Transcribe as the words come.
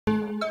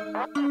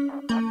The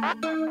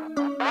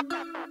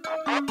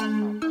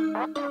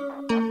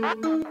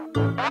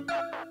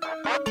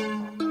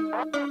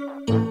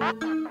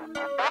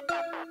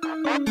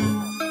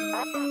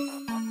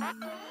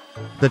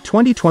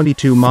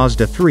 2022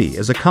 Mazda 3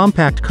 is a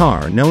compact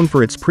car known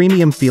for its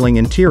premium-feeling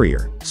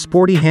interior,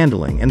 sporty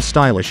handling and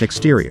stylish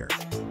exterior.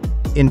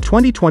 In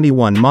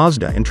 2021,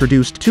 Mazda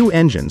introduced two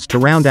engines to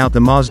round out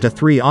the Mazda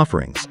 3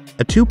 offerings,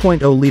 a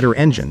 2.0-liter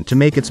engine to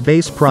make its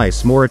base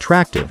price more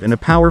attractive and a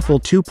powerful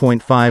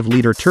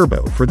 2.5-liter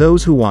turbo for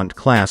those who want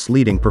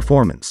class-leading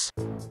performance.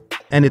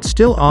 And it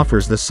still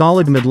offers the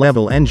solid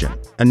mid-level engine,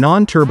 a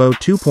non-turbo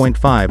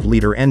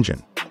 2.5-liter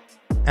engine.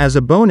 As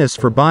a bonus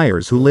for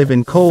buyers who live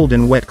in cold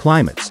and wet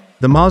climates,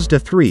 the Mazda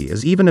 3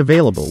 is even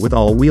available with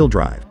all-wheel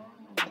drive.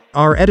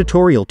 Our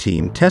editorial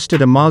team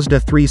tested a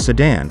Mazda 3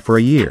 sedan for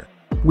a year.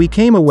 We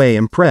came away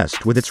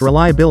impressed with its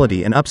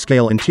reliability and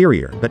upscale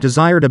interior but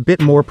desired a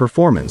bit more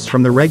performance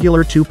from the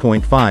regular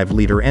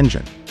 2.5-liter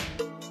engine.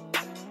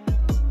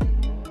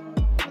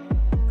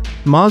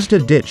 Mazda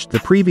ditched the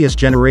previous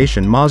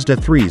generation Mazda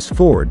 3's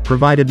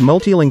Ford-provided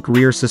multilink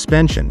rear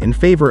suspension in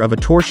favor of a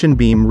torsion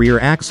beam rear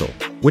axle,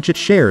 which it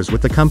shares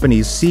with the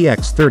company's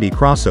CX-30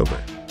 crossover.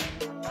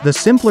 The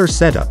simpler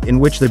setup in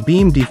which the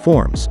beam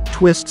deforms,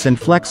 twists and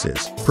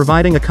flexes,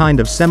 providing a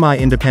kind of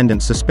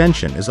semi-independent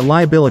suspension is a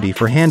liability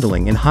for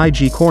handling in high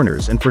G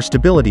corners and for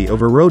stability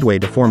over roadway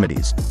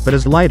deformities, but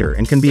is lighter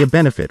and can be a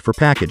benefit for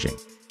packaging.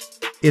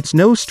 It's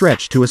no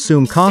stretch to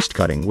assume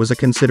cost-cutting was a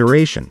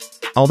consideration,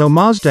 although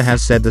Mazda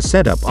has said the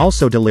setup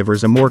also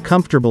delivers a more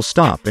comfortable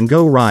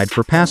stop-and-go ride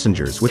for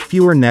passengers with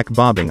fewer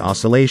neck-bobbing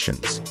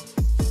oscillations.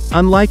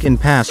 Unlike in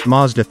past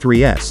Mazda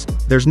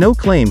 3s, there's no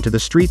claim to the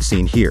street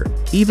scene here.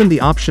 Even the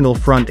optional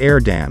front air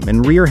dam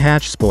and rear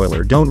hatch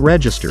spoiler don't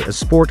register as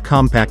sport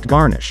compact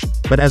garnish,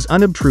 but as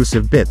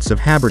unobtrusive bits of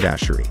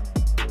haberdashery.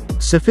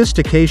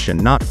 Sophistication,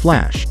 not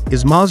flash,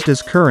 is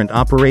Mazda's current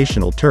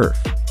operational turf.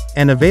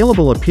 An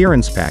available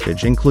appearance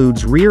package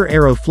includes rear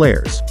aero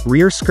flares,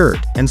 rear skirt,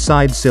 and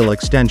side sill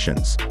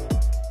extensions.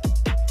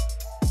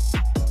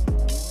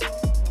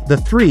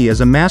 The 3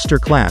 is a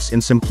masterclass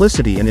in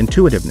simplicity and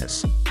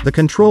intuitiveness. The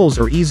controls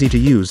are easy to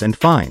use and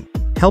fine,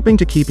 helping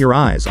to keep your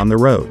eyes on the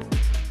road.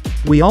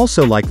 We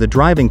also like the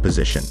driving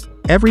position.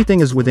 Everything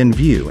is within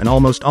view and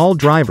almost all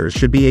drivers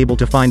should be able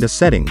to find a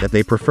setting that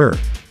they prefer.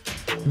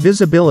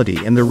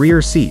 Visibility in the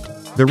rear seat.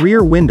 The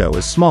rear window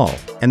is small,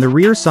 and the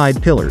rear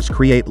side pillars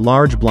create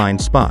large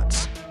blind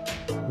spots.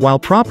 While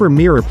proper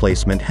mirror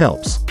placement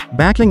helps,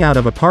 backing out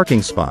of a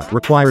parking spot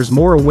requires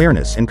more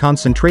awareness and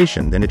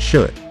concentration than it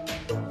should.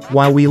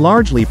 While we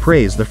largely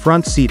praise the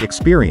front seat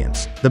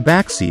experience, the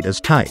back seat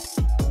is tight.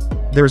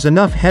 There's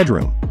enough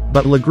headroom,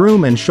 but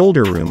legroom and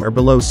shoulder room are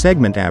below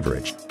segment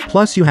average,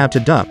 plus you have to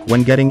duck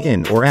when getting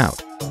in or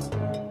out.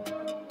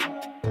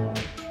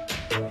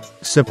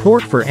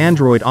 Support for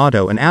Android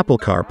Auto and Apple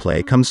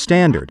CarPlay comes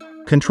standard.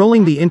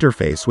 Controlling the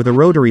interface with a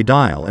rotary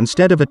dial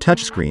instead of a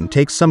touchscreen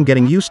takes some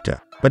getting used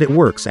to, but it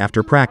works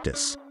after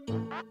practice.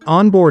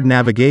 Onboard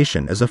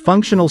navigation is a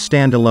functional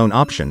standalone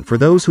option for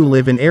those who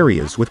live in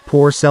areas with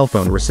poor cell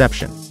phone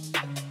reception.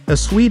 A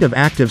suite of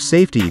active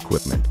safety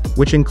equipment,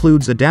 which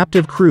includes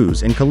adaptive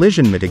cruise and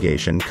collision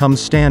mitigation, comes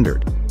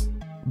standard.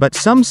 But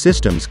some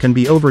systems can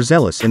be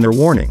overzealous in their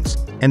warnings,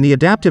 and the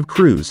adaptive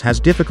cruise has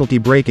difficulty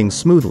braking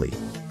smoothly.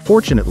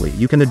 Fortunately,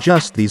 you can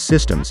adjust these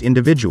systems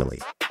individually.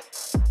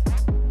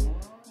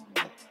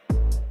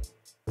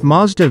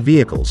 Mazda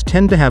vehicles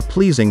tend to have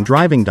pleasing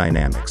driving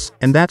dynamics,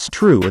 and that's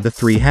true of the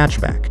 3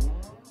 hatchback.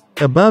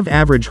 Above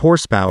average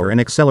horsepower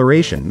and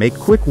acceleration make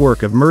quick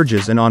work of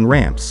merges and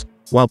on-ramps,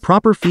 while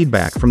proper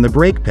feedback from the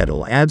brake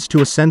pedal adds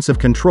to a sense of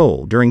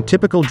control during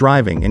typical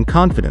driving and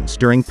confidence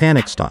during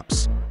panic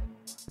stops.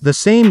 The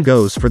same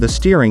goes for the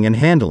steering and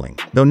handling,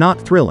 though not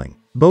thrilling,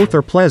 both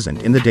are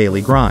pleasant in the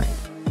daily grind.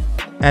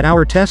 At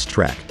our test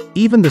track,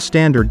 even the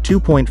standard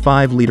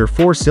 2.5-liter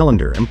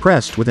 4-cylinder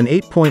impressed with an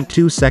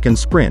 8.2-second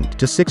sprint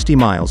to 60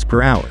 miles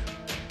per hour.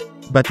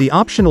 But the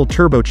optional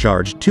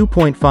turbocharged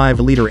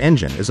 2.5-liter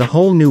engine is a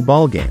whole new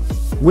ballgame,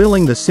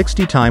 whittling the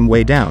 60-time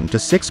way down to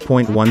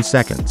 6.1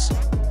 seconds.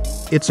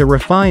 It's a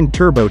refined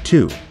turbo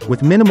 2,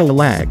 with minimal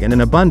lag and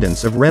an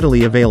abundance of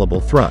readily available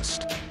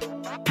thrust.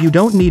 You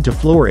don't need to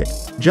floor it,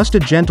 just a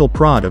gentle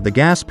prod of the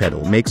gas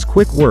pedal makes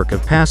quick work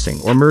of passing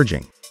or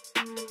merging.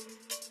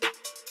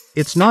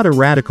 It's not a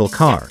radical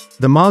car,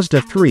 the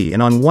Mazda 3,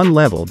 and on one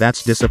level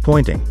that's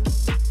disappointing.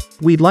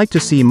 We'd like to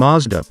see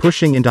Mazda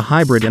pushing into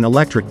hybrid and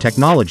electric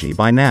technology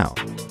by now.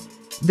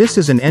 This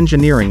is an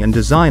engineering and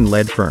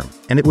design-led firm,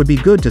 and it would be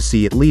good to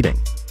see it leading.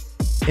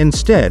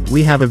 Instead,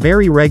 we have a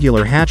very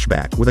regular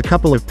hatchback with a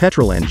couple of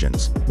petrol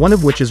engines, one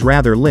of which is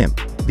rather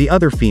limp, the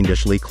other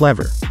fiendishly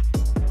clever.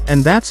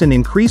 And that's an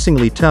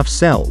increasingly tough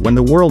sell when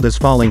the world is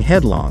falling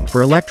headlong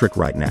for electric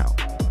right now.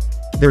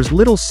 There's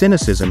little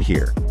cynicism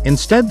here.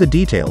 Instead, the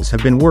details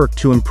have been worked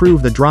to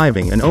improve the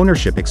driving and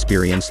ownership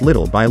experience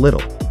little by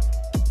little.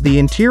 The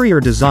interior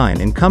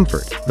design and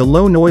comfort, the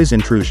low noise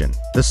intrusion,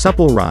 the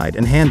supple ride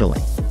and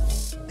handling.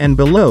 and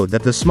below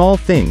that the small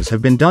things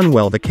have been done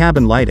well: the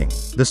cabin lighting,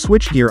 the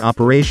switchgear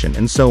operation,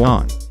 and so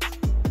on.